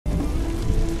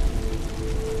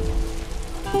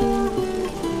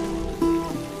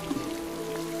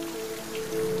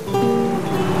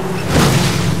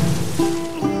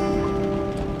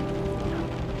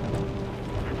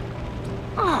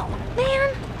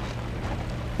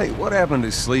Hey, what happened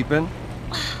to sleeping?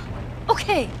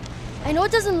 Okay, I know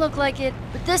it doesn't look like it,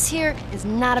 but this here is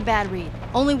not a bad read.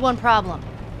 Only one problem.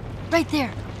 Right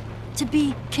there. To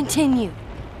be continued.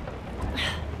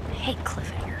 I hate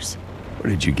cliffhangers. Where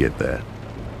did you get that?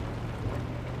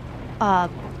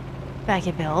 Back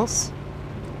at Bill's.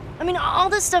 I mean, all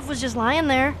this stuff was just lying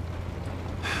there.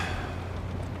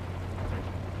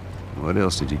 What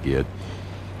else did you get?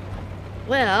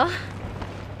 Well...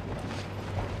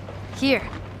 Here.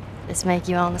 This make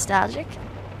you all nostalgic?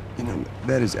 You know,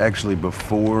 that is actually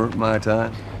before my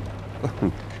time.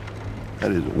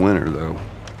 That is a winner, though.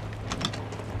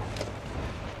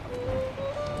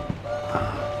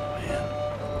 Oh, man.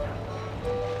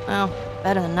 Well,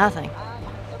 better than nothing.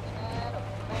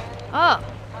 Oh.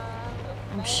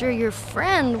 I'm sure your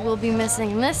friend will be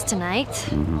missing this tonight.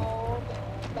 Mm-hmm.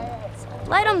 It's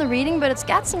light on the reading, but it's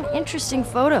got some interesting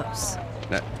photos.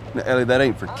 Now, Ellie, that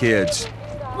ain't for kids.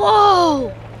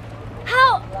 Whoa!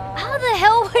 How the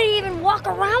hell would he even walk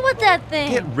around with that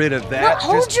thing? Get rid of that. Well,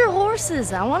 hold your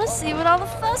horses. I want to see what all the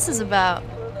fuss is about.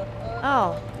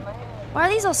 Oh. Why are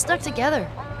these all stuck together?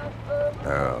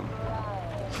 I'm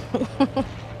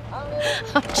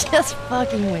just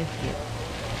fucking with you.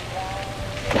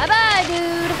 Bye-bye,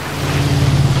 dude.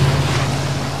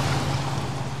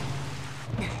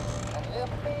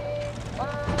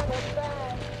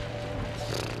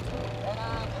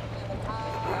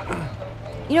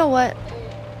 You know what?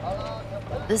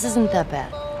 This isn't that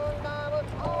bad. Why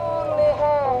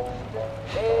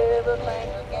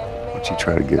don't you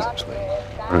try to get some sleep?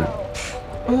 Right.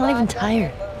 I'm not even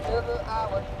tired.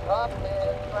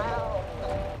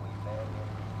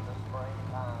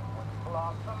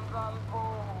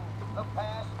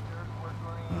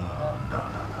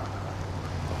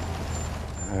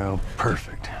 Oh,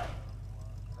 perfect.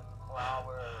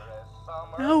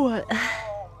 Now what?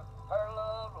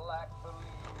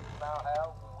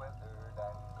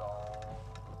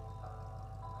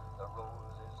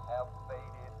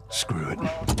 Screw it.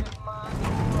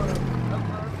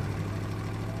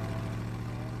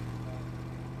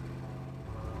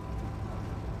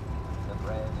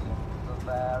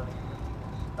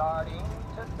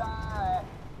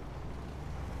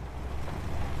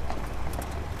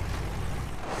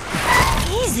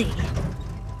 Easy.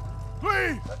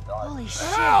 Please! Holy shit.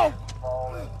 Help!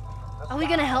 Are we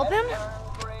gonna help him?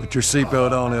 Put your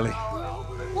seatbelt on, Ellie.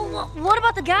 Well, what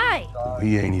about the guy?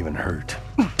 He ain't even hurt.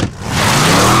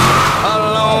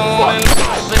 Alone and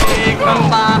forsaken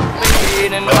by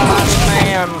fate and by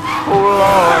man. Oh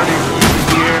Lord, if you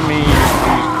hear me,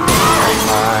 please take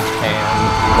my hand.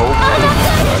 Hope that you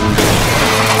understand.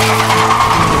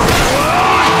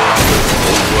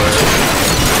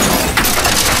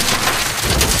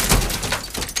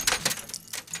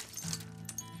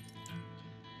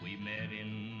 We met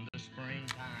in the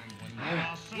springtime when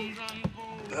blossoms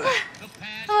unfold.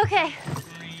 I'm okay.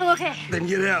 I'm okay. Then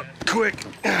get out, quick.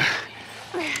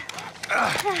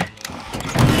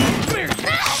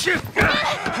 Shit! Go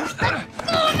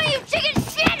with me, you chicken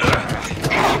shit!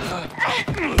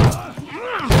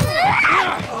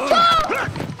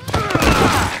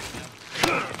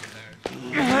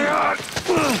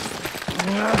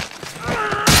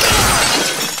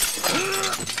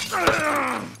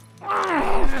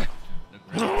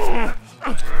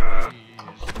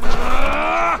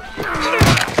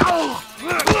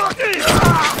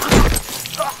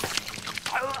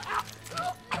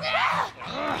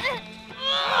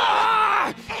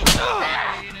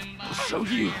 Show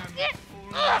you.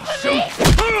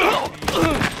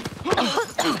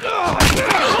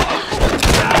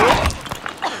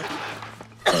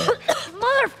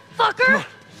 Motherfucker!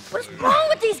 What's wrong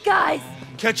with these guys?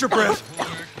 Catch your breath.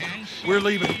 We're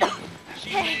leaving.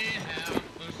 Hey.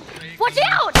 Watch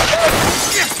out!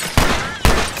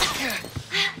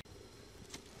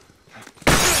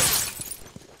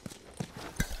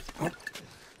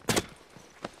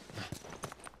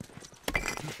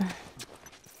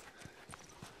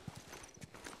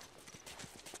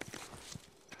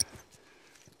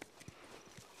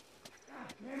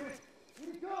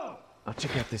 I'll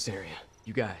check out this area.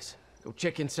 You guys, go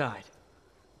check inside.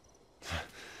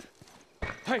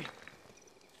 Hey!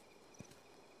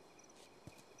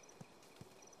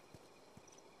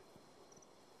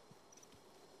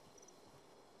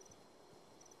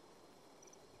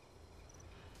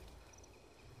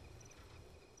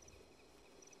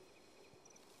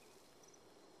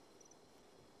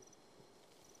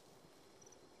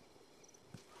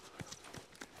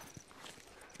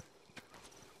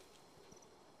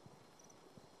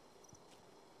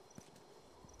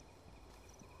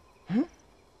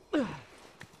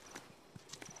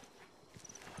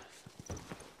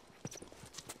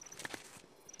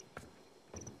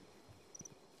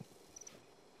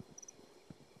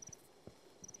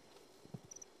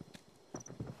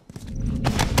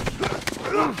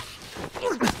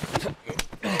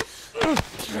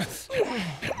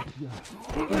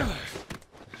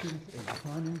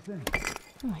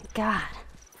 Oh my God.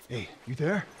 Hey, you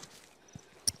there?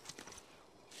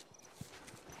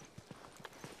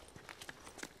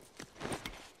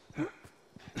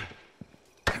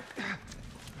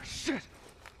 Shit!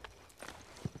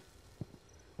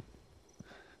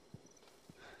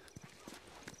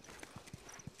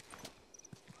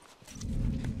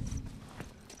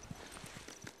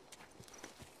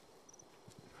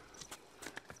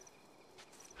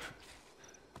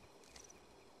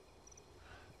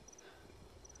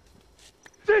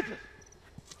 Jesus!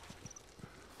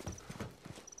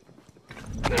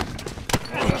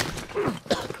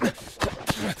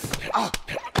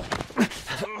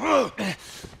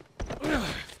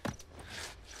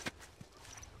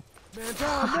 Man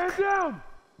down! Man down!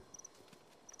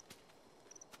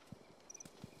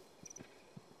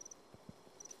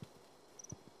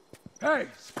 Hey,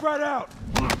 spread out!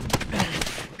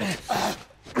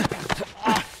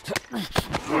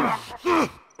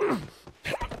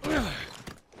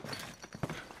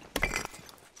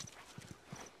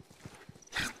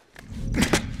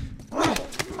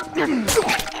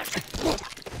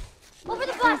 Over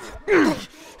the bus!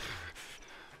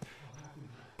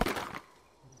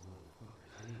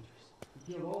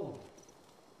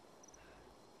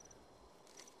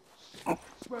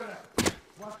 Spread out.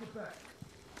 Watch your back.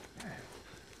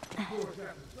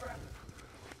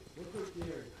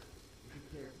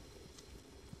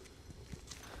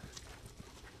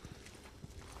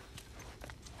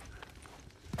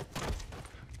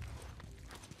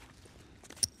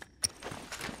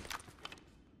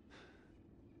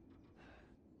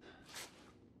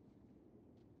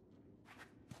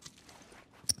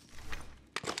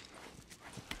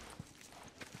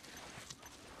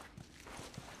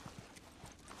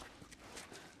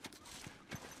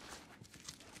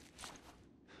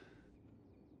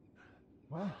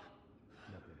 Well,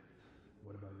 nothing.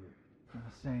 What about you? I'm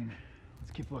the same.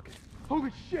 Let's keep looking.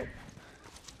 Holy shit!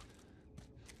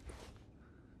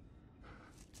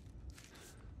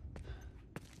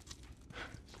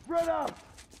 Spread out!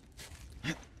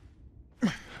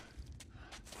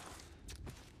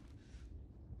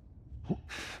 What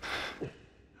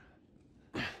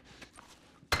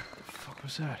the fuck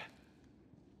was that?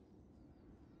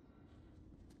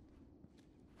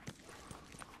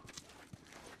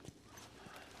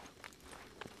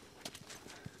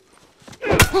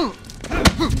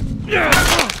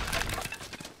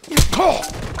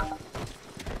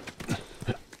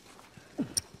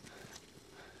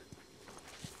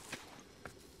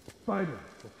 Find him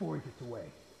before he gets away.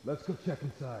 Let's go check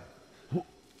inside.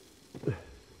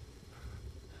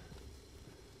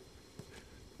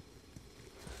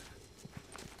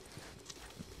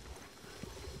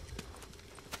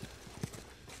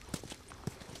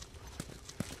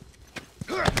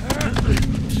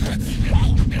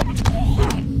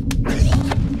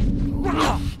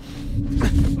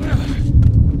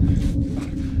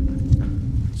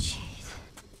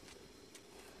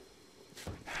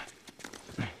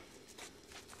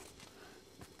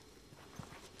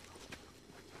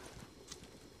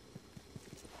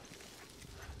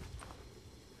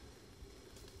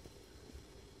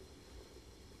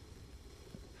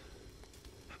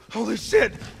 Holy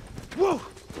shit! Whoa!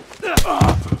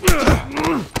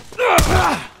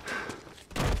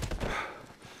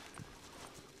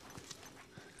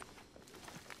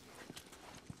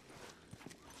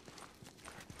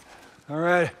 All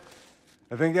right.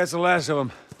 I think that's the last of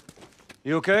them.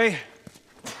 You okay?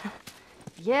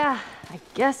 Yeah, I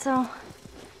guess so.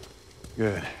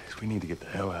 Good. 'Cause we need to get the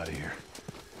hell out of here.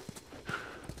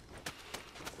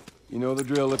 You know the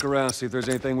drill. Look around, see if there's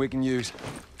anything we can use.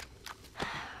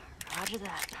 Roger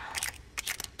that.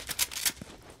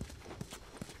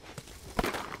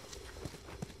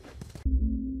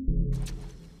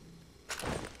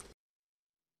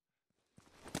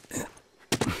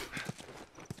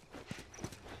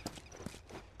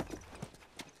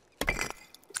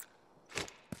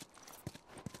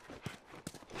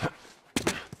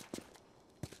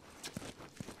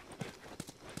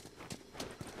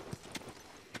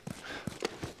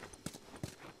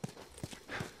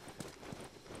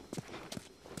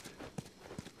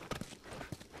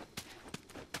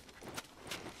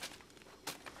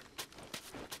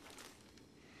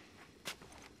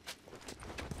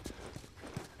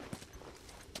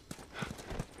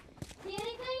 See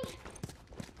anything?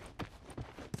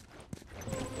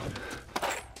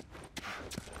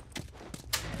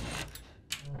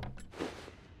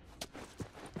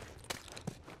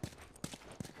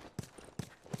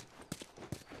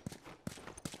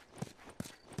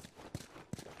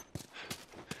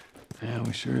 Yeah,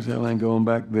 we sure as hell ain't going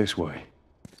back this way.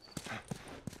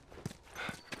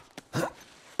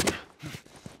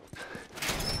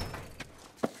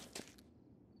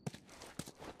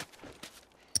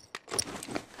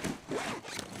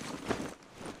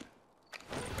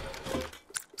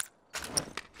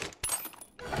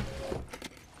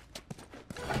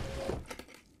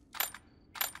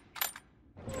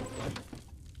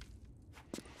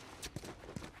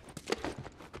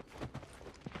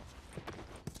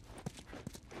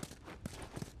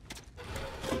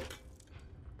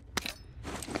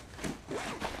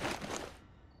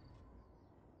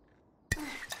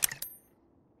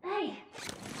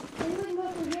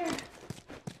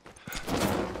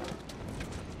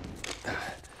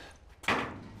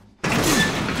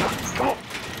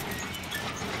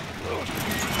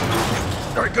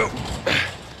 gotta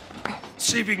go.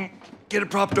 See if you can get it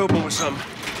propped open with something.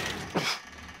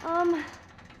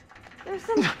 There's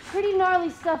some pretty gnarly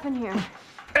stuff in here.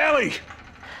 Ellie!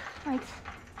 Right.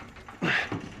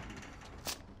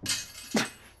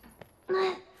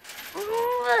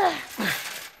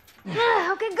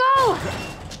 Okay, go!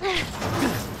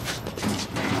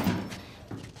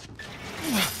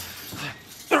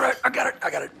 All right, I got it.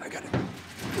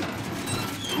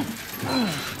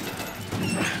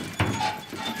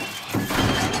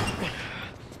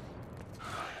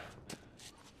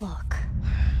 Look.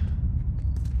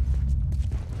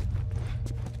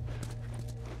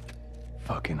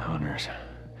 Fucking hunters.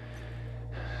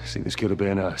 See, this could have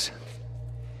been us.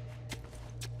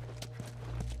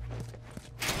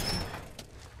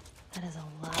 That is a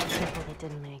lot of people that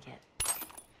didn't make it.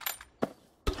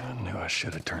 I knew I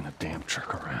should have turned the damn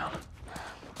truck around.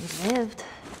 We lived.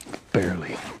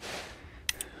 Barely.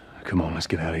 Come on, let's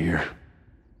get out of here.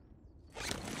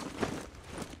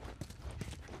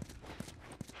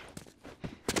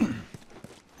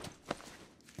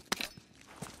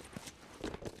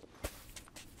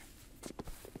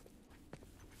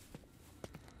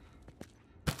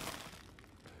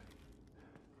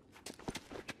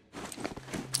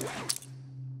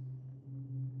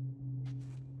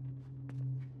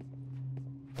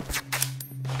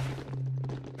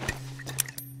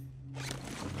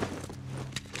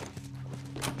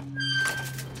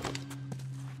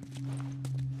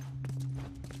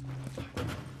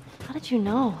 How did you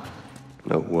know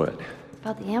Know what?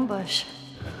 about the ambush?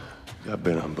 I've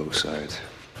been on both sides.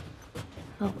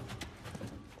 Oh.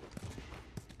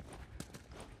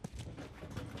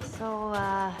 So,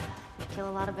 you kill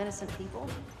a lot of innocent people?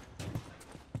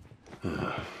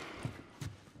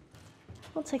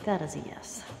 We'll take that as a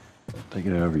yes. Take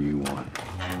it however you want.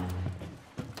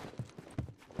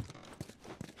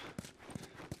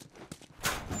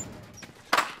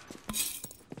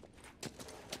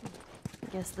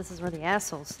 Guess this is where the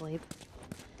assholes sleep.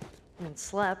 And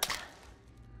slept.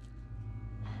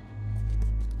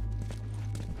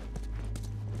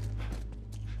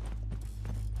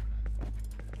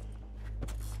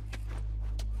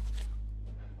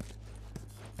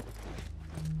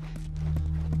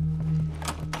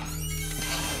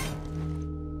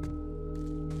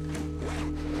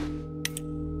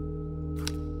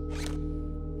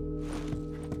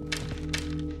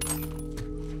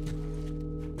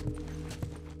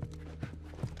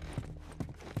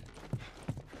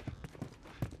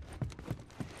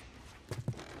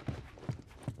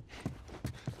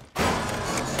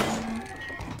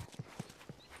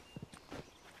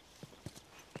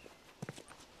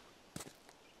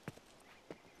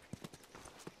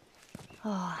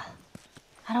 Oh,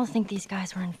 I don't think these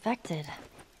guys were infected.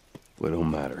 Well, it don't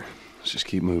matter. Let's just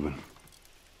keep moving.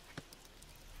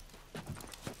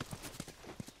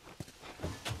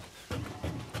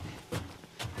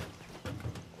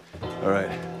 All right.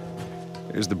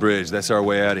 Here's the bridge. That's our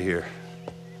way out of here.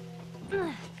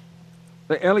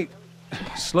 Hey, Ellie,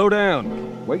 slow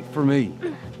down. Wait for me.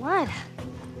 What?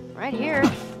 Right here.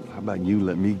 How about you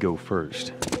let me go first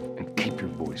and keep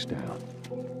your voice down?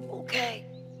 Okay.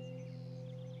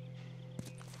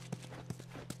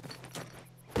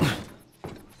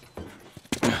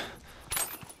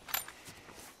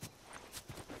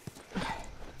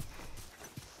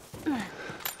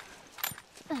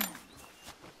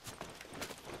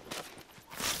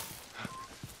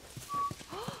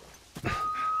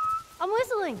 I'm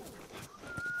whistling.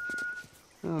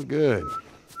 Oh, good.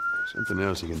 Something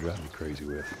else you can drive me crazy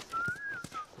with.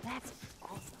 That's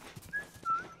awesome.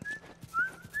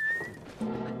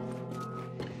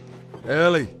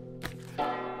 Ellie,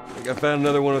 I think I found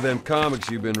another one of them comics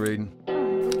you've been reading.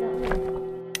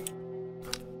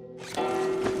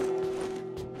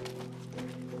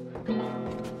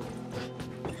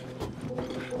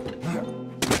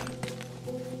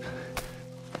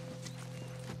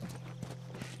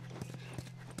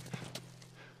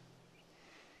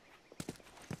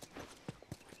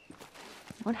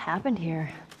 What happened here?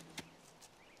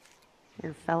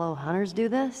 Your fellow hunters do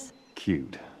this?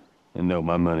 Cute. And no,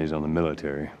 my money's on the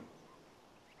military.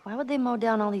 Why would they mow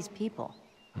down all these people?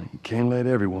 You can't let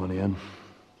everyone in.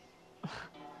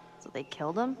 So they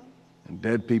killed them? And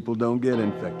dead people don't get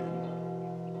infected.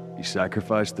 You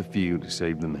sacrifice the few to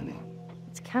save the many.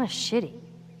 It's kind of shitty.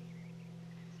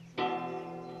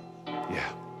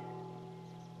 Yeah.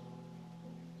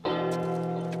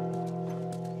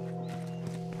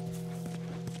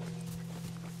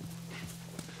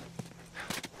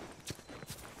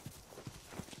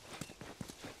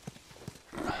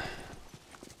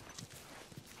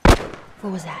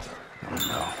 What was that? I don't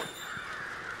know.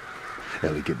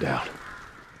 Ellie, get down.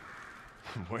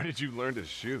 Where did you learn to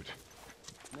shoot?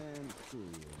 Man, screw you.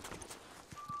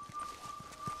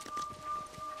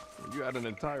 You had an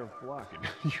entire flock and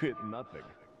you hit nothing.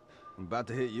 I'm about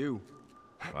to hit you.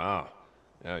 Wow.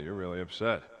 Yeah, you're really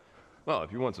upset. Well,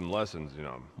 if you want some lessons, you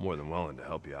know, I'm more than willing to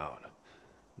help you out.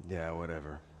 Yeah,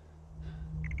 whatever.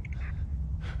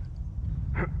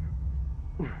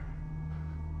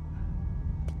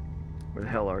 Where the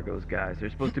hell are those guys? They're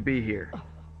supposed to be here.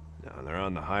 No, they're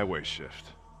on the highway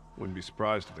shift. Wouldn't be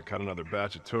surprised if they cut another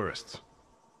batch of tourists.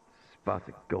 Spot's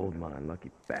a gold mine,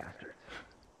 lucky bastards.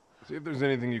 See if there's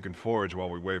anything you can forage while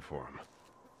we wait for them.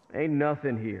 Ain't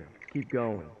nothing here. Keep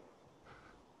going.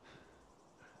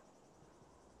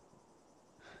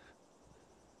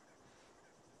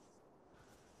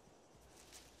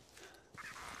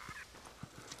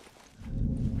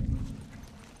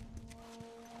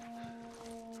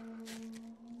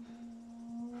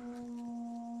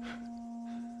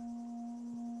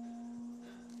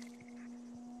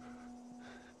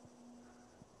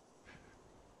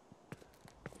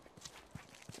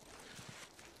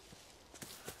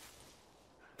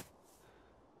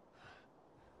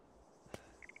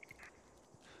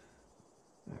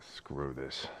 Screw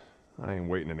this. I ain't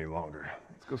waiting any longer.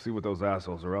 Let's go see what those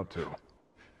assholes are up to.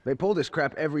 They pull this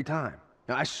crap every time.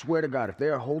 Now, I swear to God, if they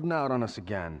are holding out on us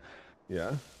again...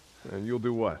 Yeah? And you'll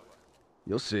do what?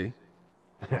 You'll see.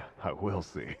 Yeah, I will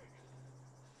see.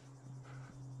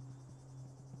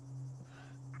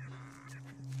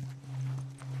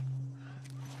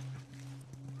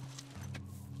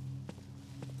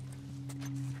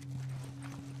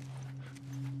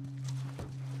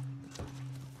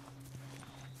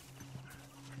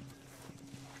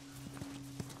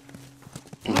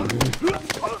 That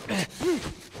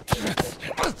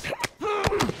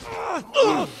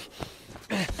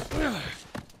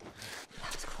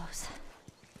was close.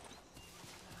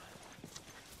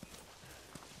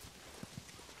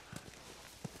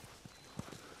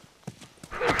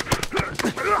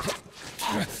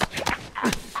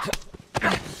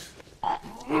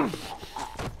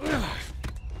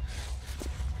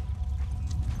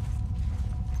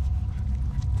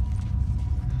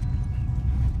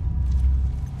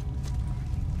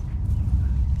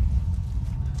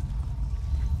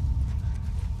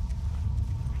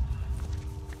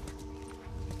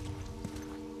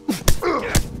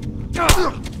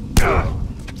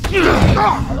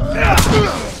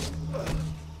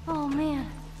 Oh man.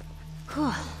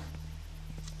 Whew.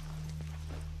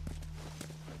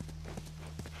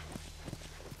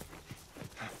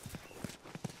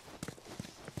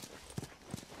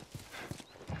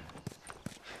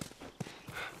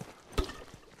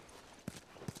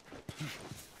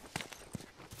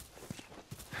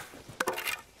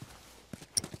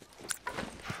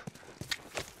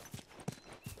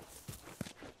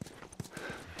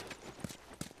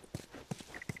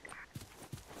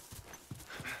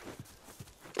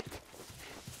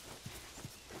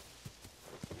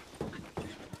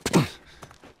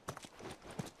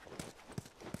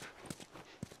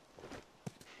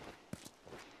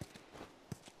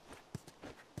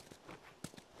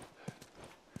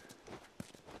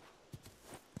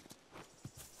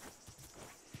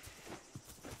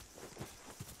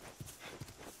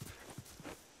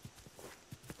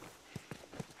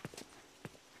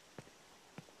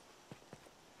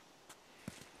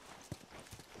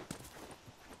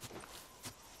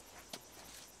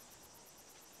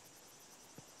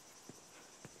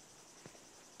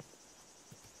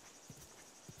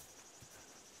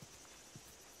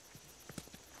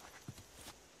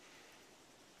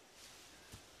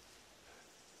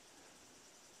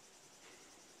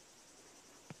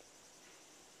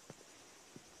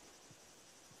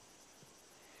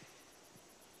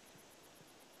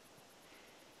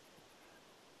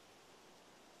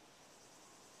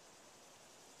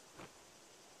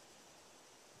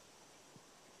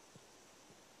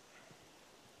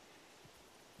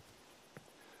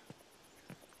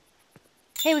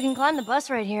 Hey, we can climb the bus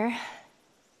right here.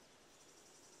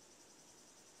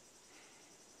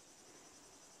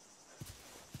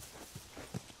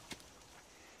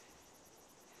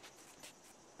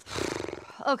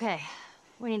 Okay,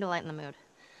 we need to lighten the mood.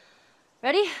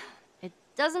 Ready? It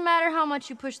doesn't matter how much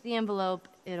you push the envelope,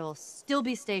 it'll still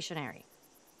be stationary.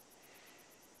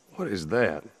 What is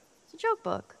that? It's a joke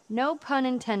book. No pun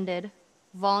intended.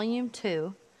 Volume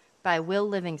 2 by Will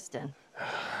Livingston.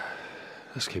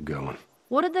 Let's keep going.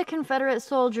 What did the Confederate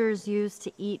soldiers use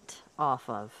to eat off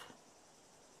of?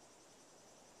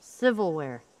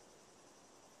 Silverware.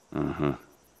 Uh-huh.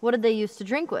 What did they use to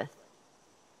drink with?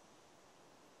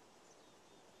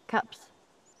 Cups.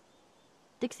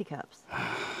 Dixie cups.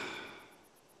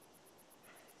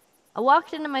 I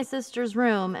walked into my sister's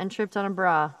room and tripped on a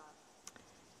bra.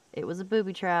 It was a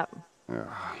booby trap.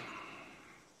 A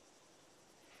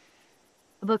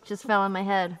book just fell on my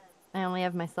head. I only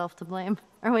have myself to blame.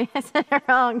 Or wait, I said it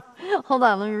wrong. Hold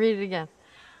on, let me read it again.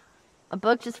 A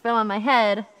book just fell on my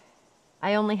head.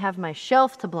 I only have my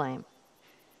shelf to blame.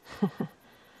 I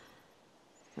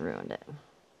ruined it.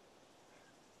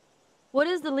 What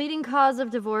is the leading cause of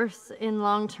divorce in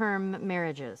long-term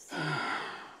marriages?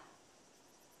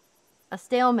 A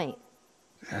stalemate.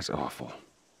 That's awful.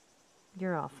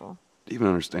 You're awful. Do you even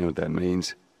understand what that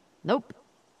means? Nope.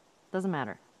 Doesn't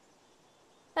matter.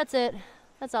 That's it.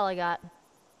 That's all I got.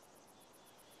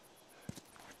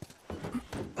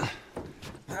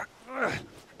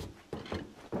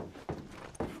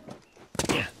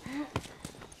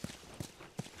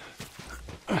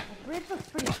 The bridge looks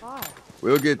pretty far.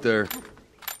 We'll get there.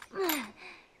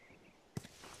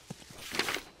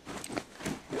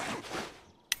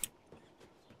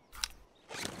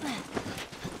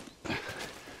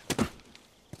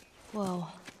 Whoa.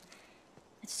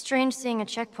 It's strange seeing a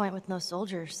checkpoint with no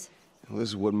soldiers. Well, this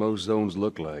is what most zones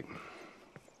look like.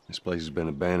 This place has been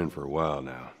abandoned for a while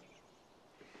now.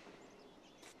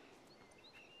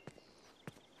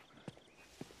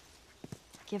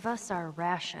 Give us our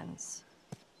rations.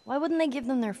 Why wouldn't they give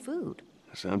them their food?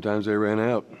 Sometimes they ran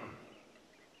out.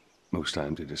 Most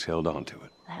times they just held on to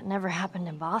it. That never happened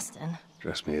in Boston.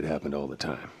 Trust me, it happened all the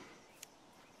time.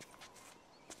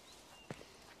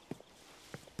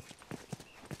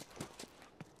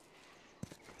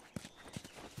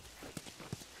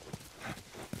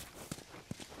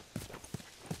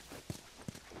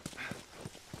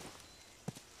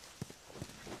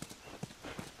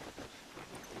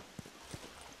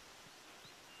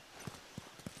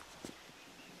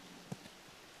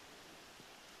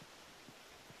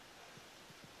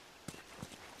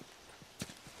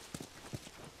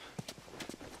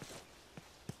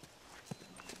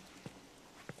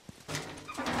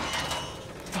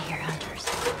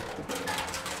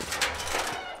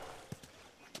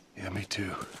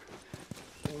 Too.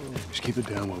 Just keep it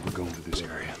down while we're going through this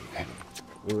area, okay?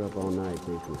 We were up all night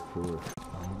chasing this tour.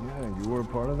 Yeah, you were a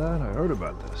part of that? I heard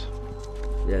about this.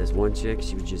 Yeah, this one chick,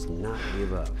 she would just not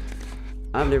give up.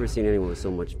 I've never seen anyone with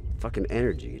so much fucking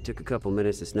energy. It took a couple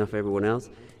minutes to snuff everyone else,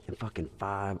 and fucking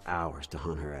 5 hours to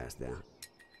hunt her ass down.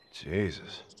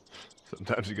 Jesus.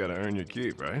 Sometimes you gotta earn your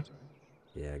keep, right?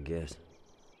 Yeah, I guess.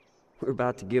 We were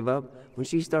about to give up when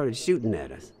she started shooting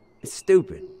at us. It's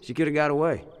stupid. She could have got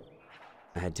away.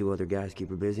 I had 2 other guys keep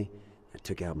her busy. I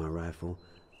took out my rifle,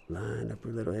 lined up her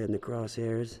little head in the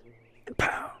crosshairs, and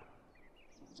pow!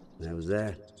 That was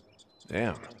that.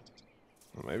 Damn.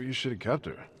 Well, maybe you should have kept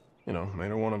her. You know, made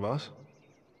her one of us.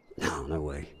 No, no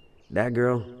way. That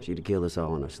girl, she'd have killed us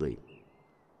all in our sleep.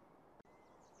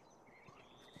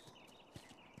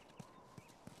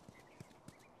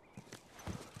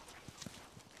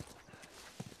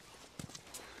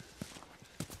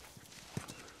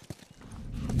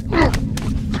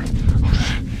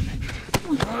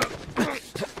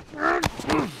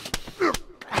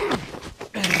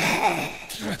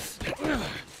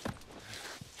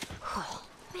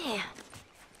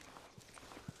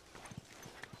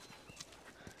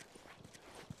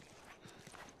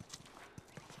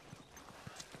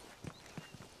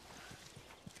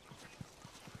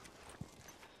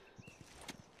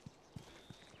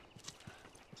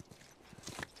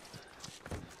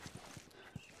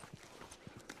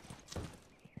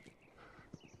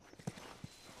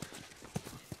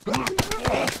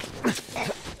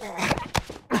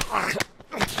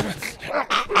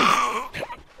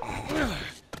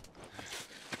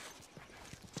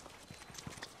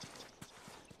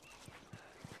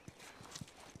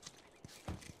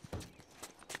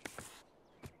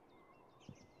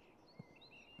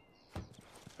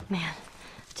 Man,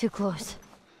 too close.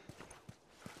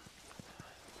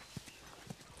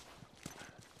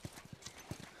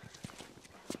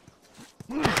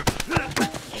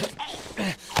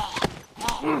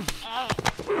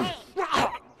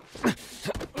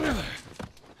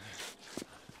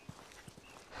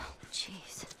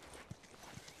 Jeez.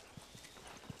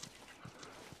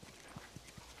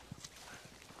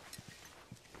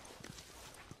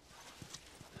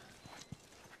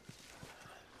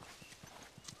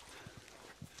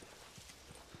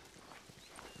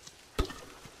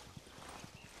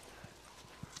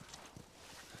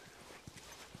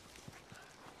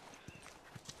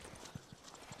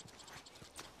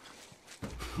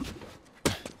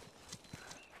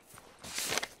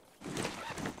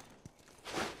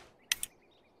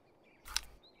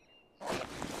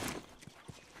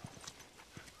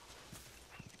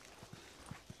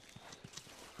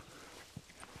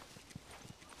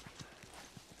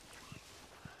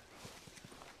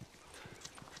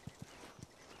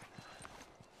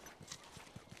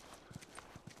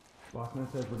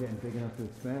 Bossman says we're getting big enough to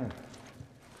expand.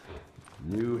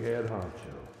 New head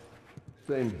honcho.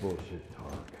 Same bullshit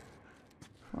talk.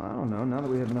 Well, I don't know. Now that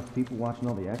we have enough people watching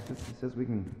all the exits, he says we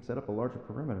can set up a larger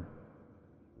perimeter.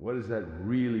 What is that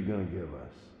really gonna give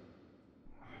us?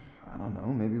 I don't know.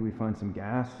 Maybe we find some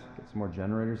gas, get some more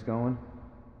generators going.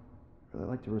 Really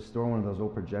like to restore one of those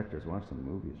old projectors, watch some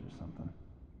movies or something.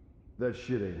 That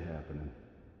shit ain't happening.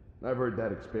 I've heard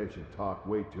that expansion talk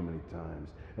way too many times.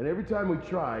 And every time we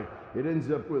try, it ends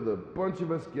up with a bunch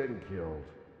of us getting killed.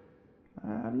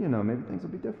 How do you know? Maybe things will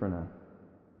be different now.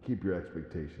 Keep your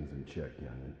expectations in check,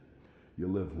 youngin'. You'll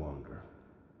live longer.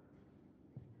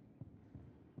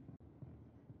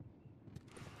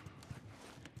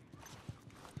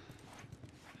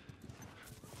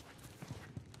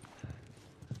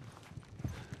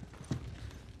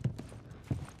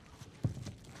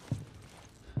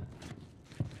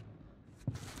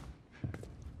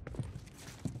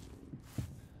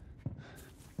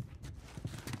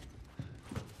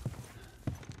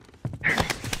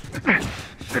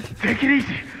 Take it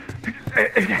easy.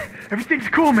 Everything's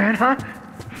cool, man, huh?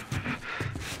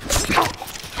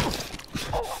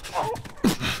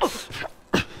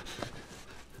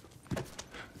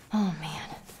 Oh, man.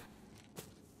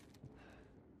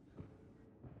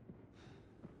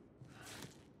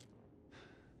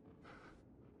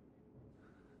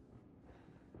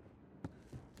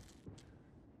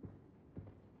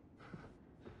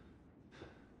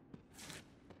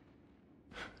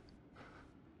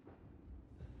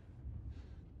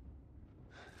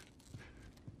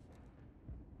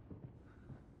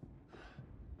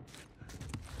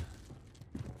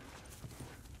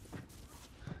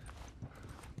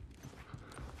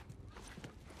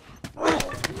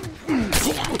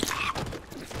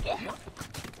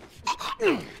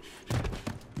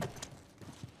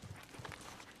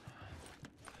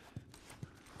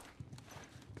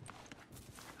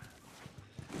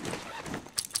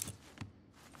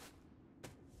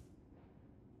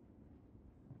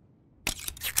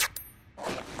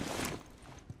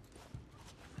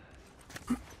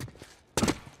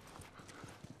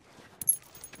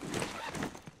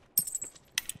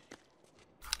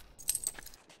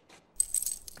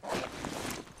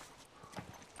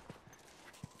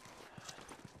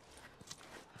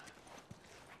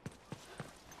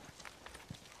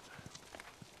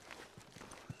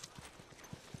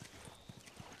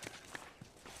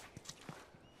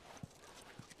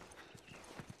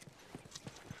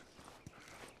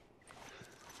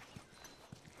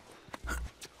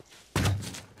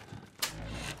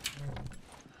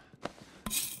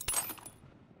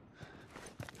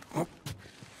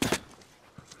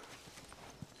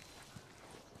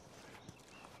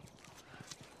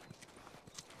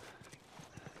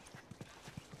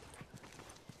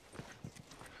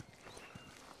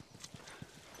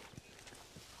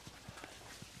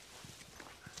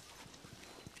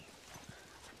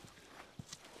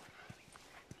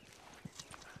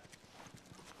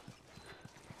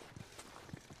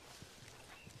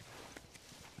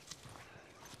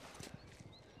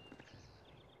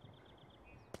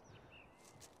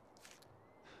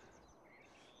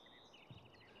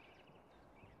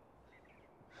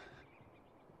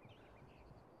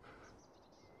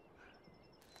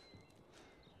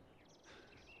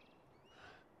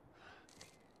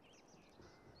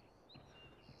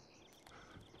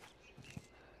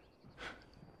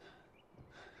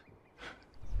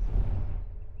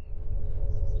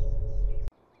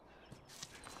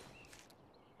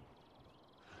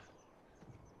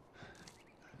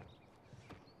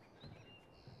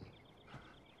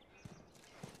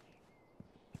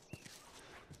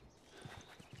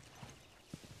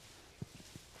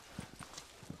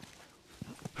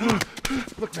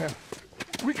 Look, man,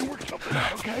 we can work something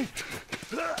out, okay?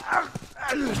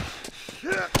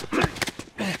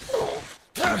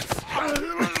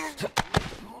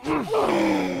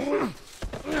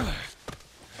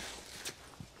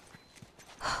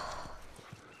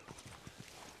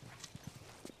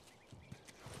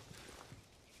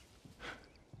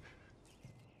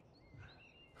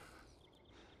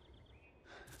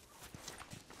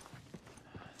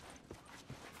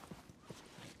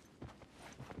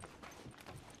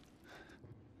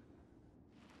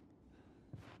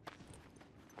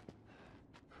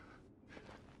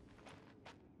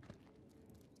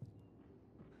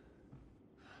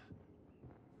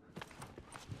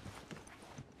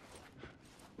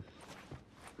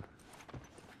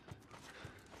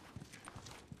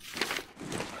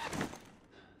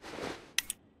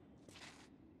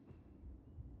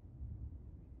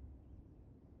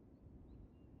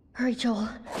 Hurry, Joel.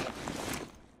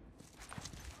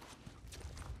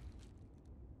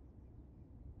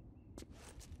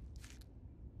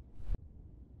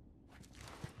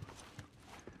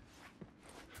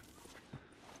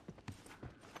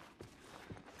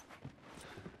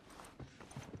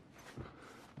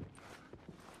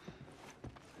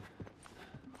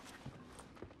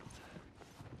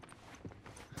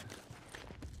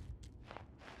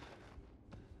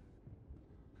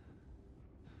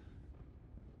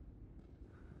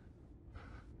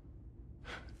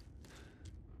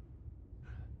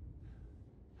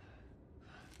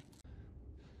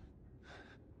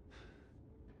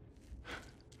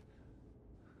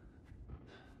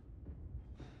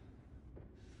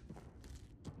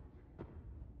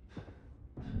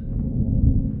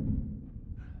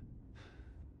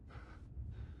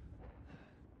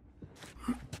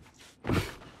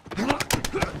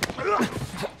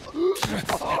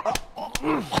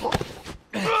 Fuck.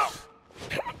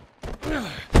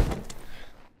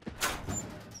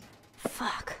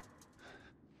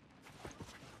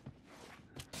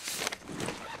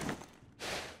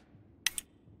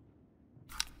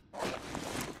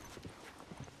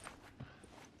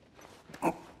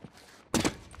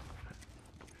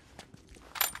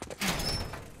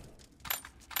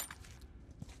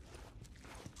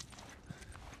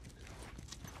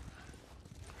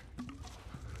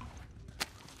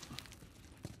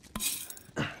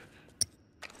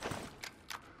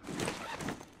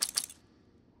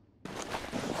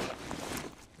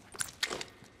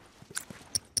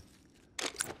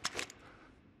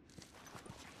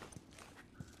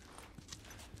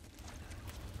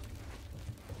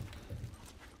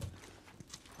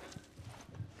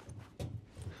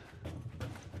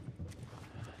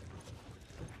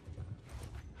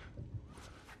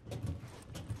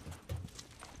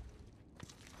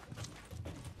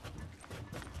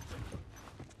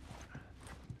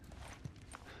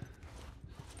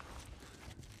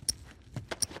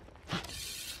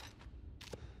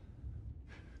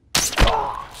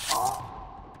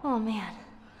 Oh, man.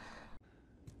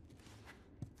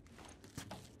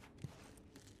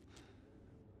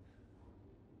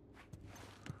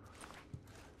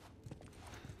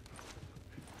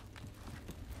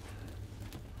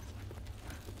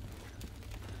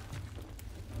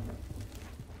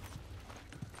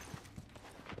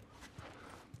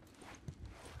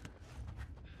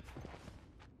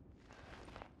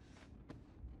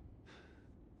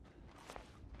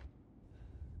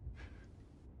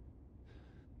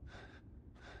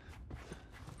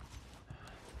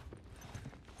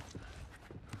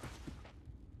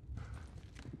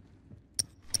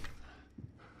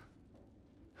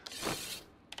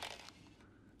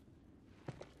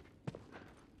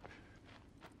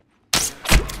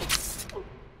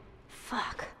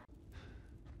 Fuck.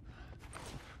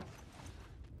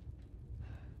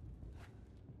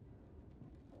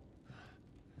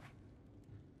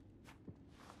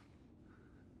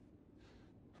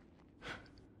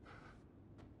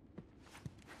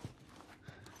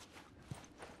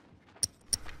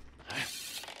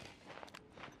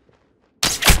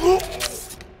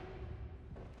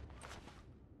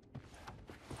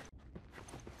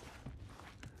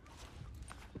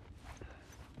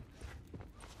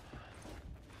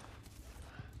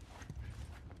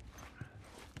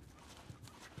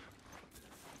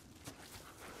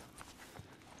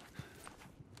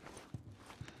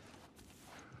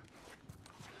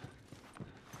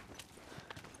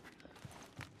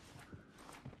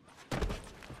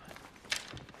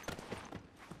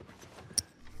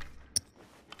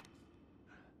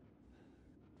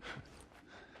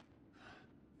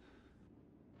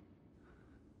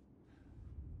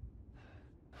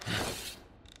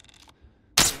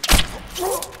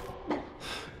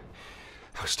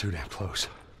 That was too damn close.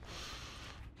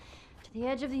 To the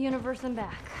edge of the universe and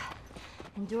back.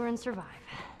 Endure and survive.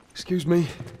 Excuse me?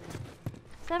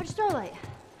 Savage Starlight.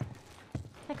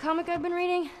 That comic I've been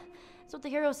reading, it's what the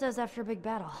hero says after a big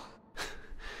battle.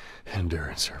 Endure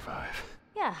and survive.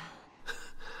 Yeah.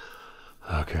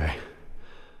 Okay.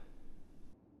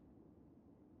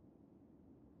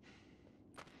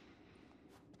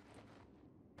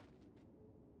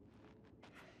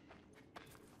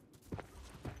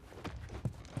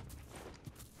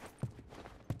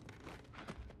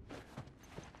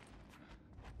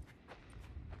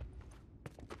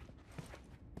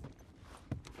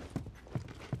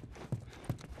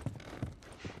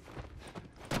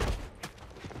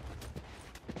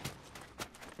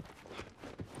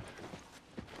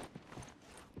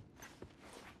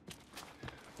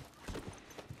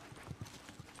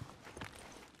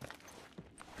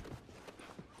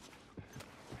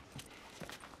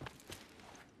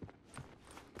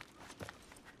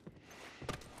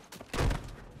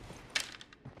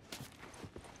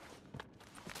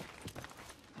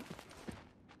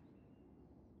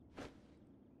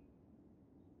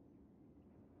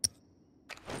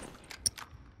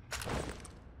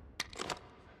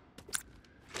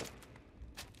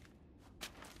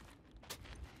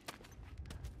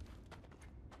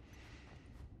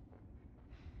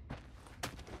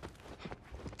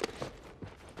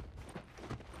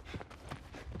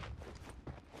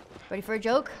 Ready for a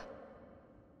joke?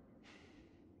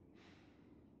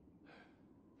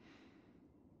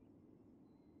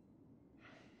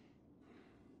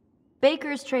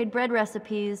 Bakers trade bread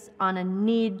recipes on a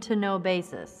need-to-know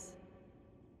basis.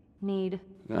 Need.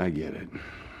 I get it.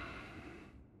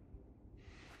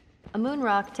 A moon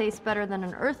rock tastes better than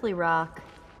an earthly rock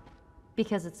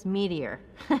because it's meatier.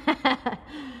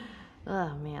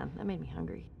 Oh man, that made me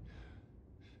hungry.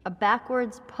 A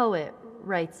backwards poet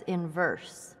writes in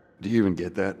verse. Do you even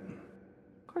get that?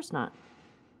 Of course not.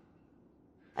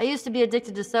 I used to be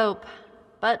addicted to soap,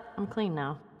 but I'm clean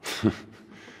now.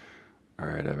 All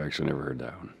right, I've actually never heard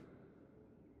that one.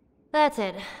 That's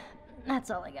it. That's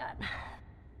all I got.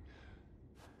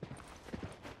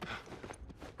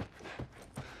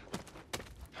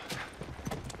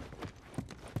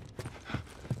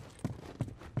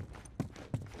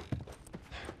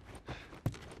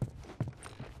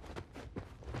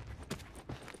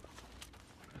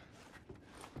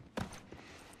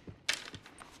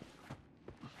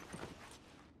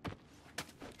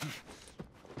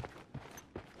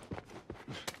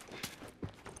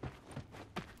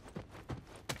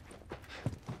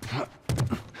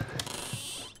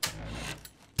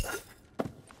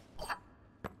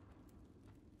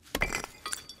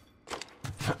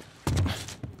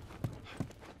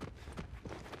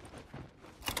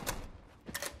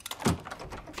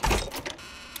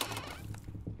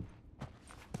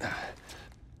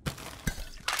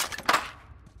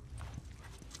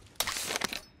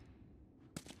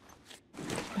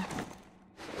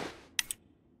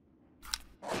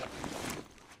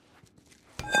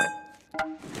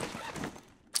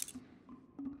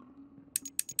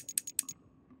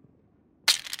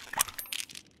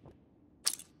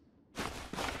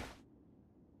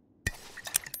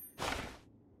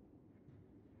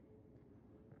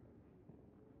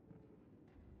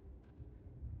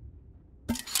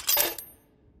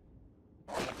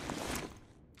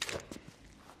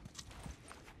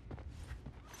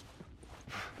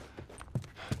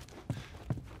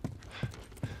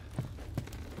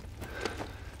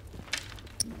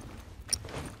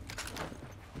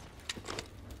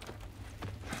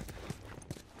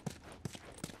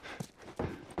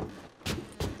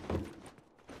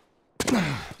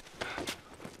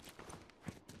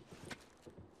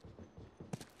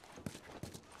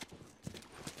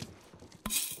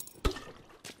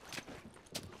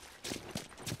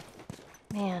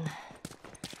 Man,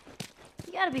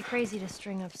 you gotta be crazy to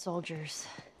string up soldiers.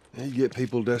 You get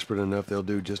people desperate enough, they'll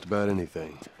do just about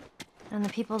anything. And the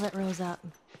people that rose up,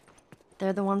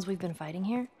 they're the ones we've been fighting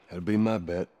here? That'd be my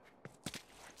bet.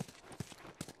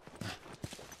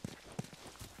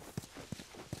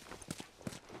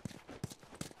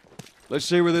 Let's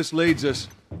see where this leads us.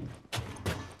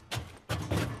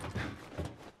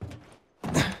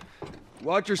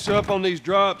 Watch yourself on these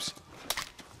drops.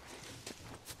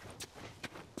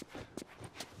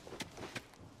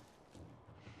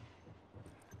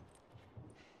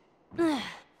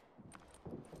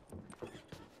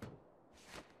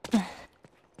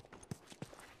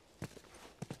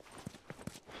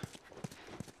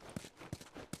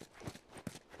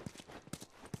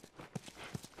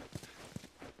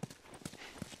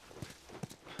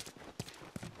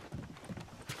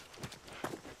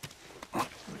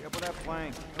 That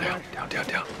plank. Down. Get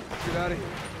out of here.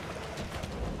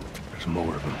 There's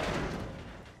more of them.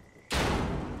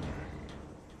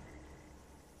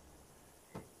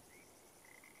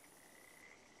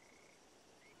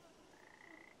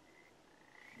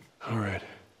 All right.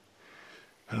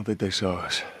 I don't think they saw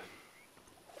us.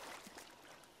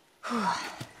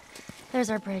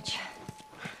 There's our bridge.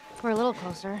 We're a little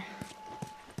closer.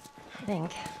 I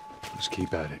think. Let's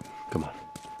keep at it. Come on.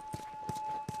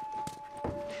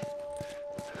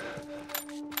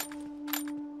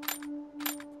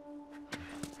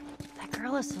 That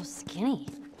girl is so skinny.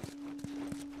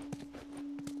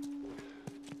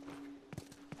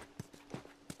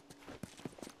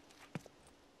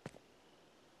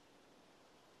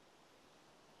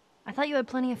 I thought you had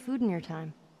plenty of food in your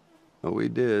time. Oh, we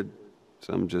did.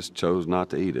 Some just chose not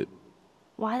to eat it.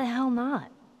 Why the hell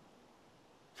not?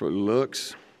 For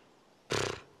looks.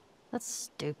 That's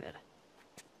stupid.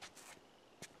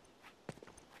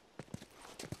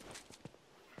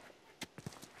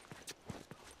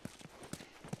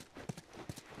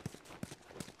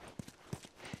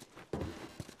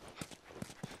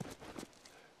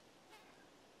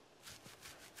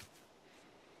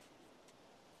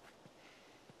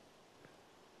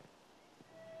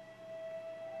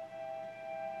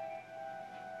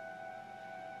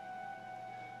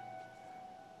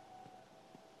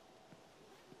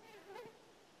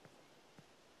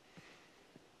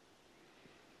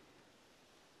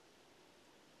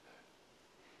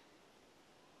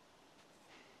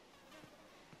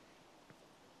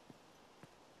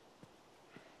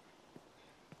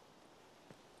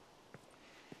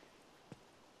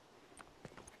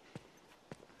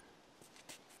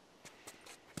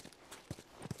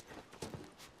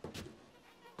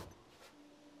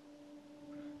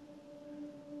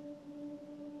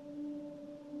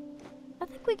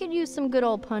 think we could use some good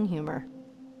old pun humor.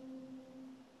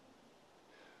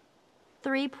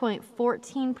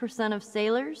 3.14% of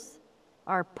sailors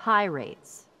are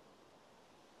pirates.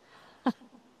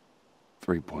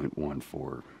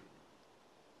 3.14.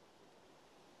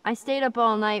 I stayed up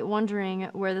all night wondering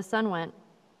where the sun went.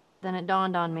 Then it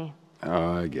dawned on me.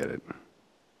 Oh, I get it.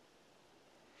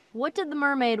 What did the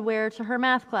mermaid wear to her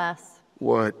math class?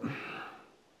 What?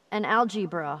 An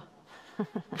algebra.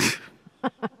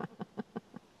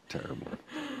 Terrible.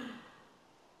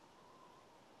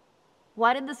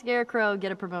 Why did the Scarecrow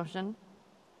get a promotion?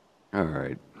 All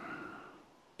right.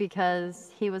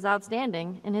 Because he was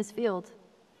outstanding in his field.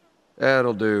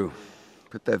 That'll do.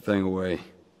 Put that thing away.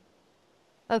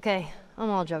 Okay, I'm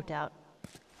all joked out.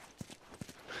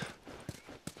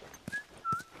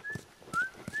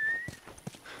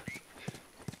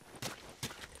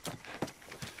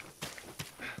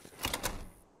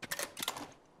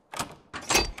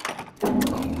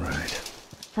 All right.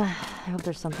 I hope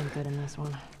there's something good in this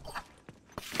one.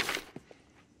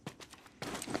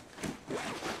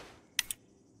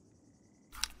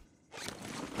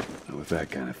 With that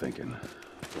kind of thinking,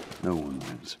 no one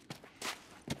wins.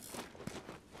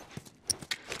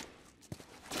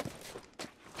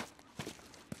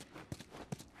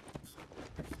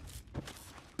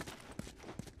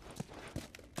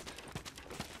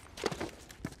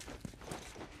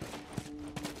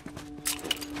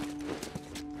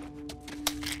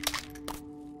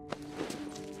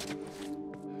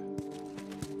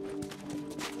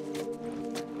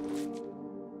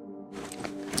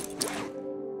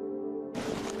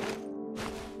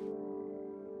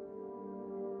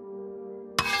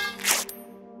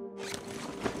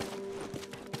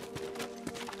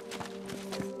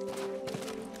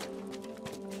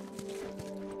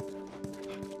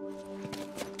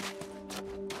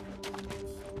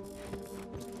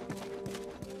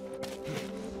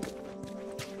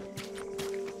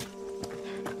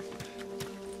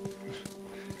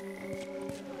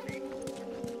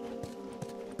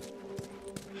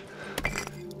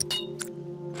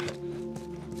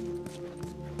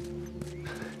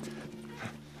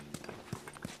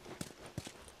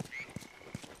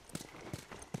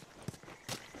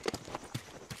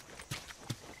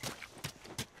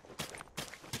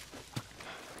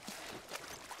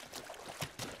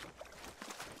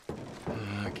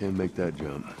 Can't make that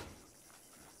jump.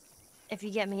 If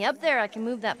you get me up there, I can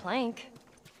move that plank.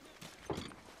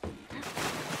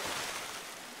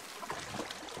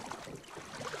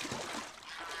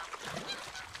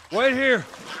 Wait here!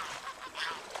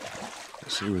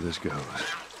 Let's see where this goes.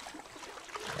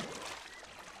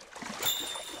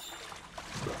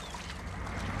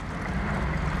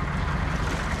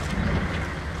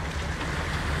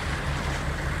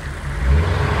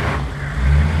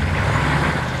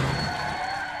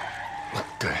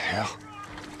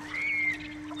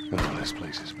 This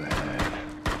place is bad.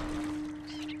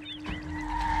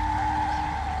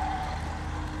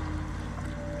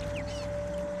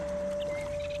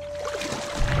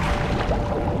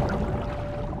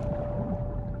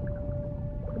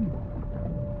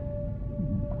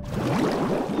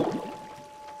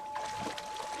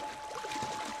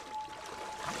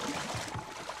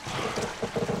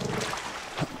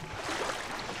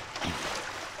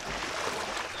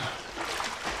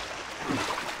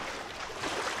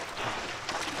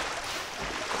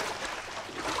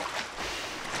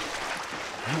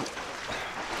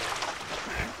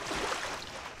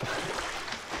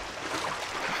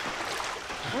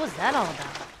 What was that all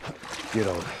about? Get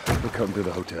on. We're coming to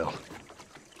the hotel.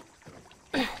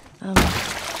 Okay.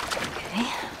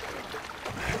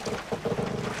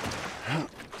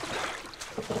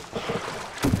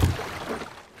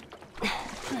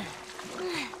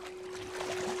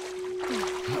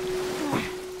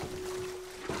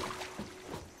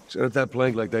 Set up that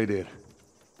plank like they did.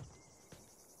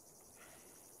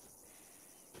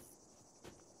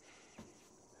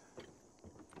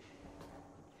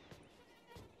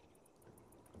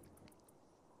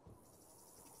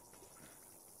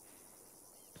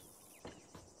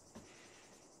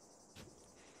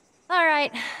 All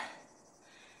right.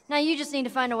 Now you just need to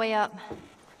find a way up.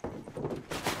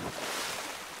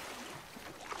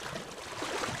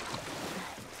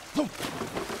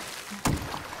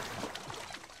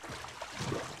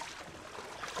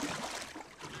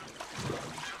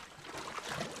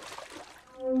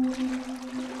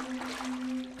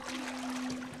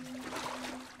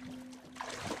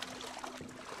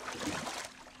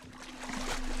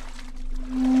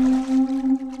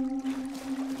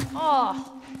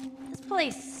 Oh, this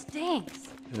place stinks.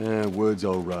 Yeah, wood's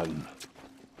all rotten.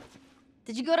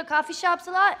 Did you go to coffee shops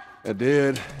a lot? I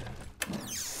did.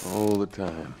 All the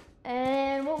time.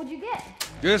 And what would you get?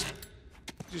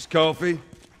 Just coffee.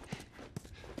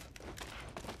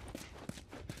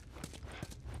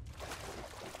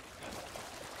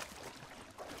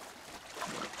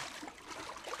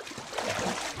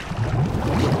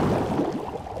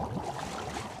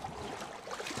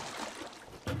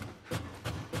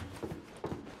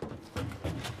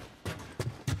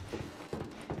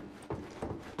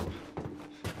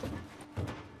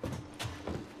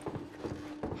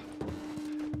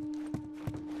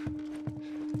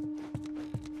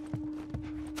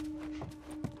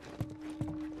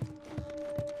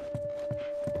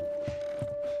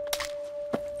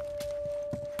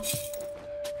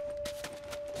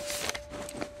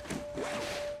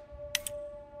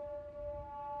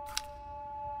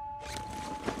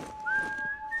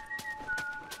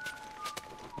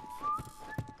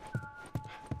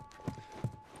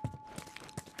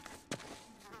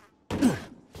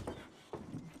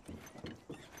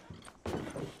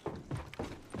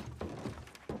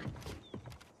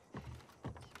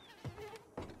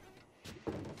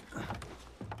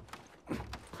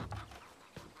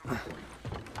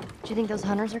 Do you think those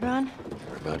hunters are gone?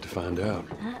 We're about to find out.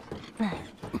 Huh?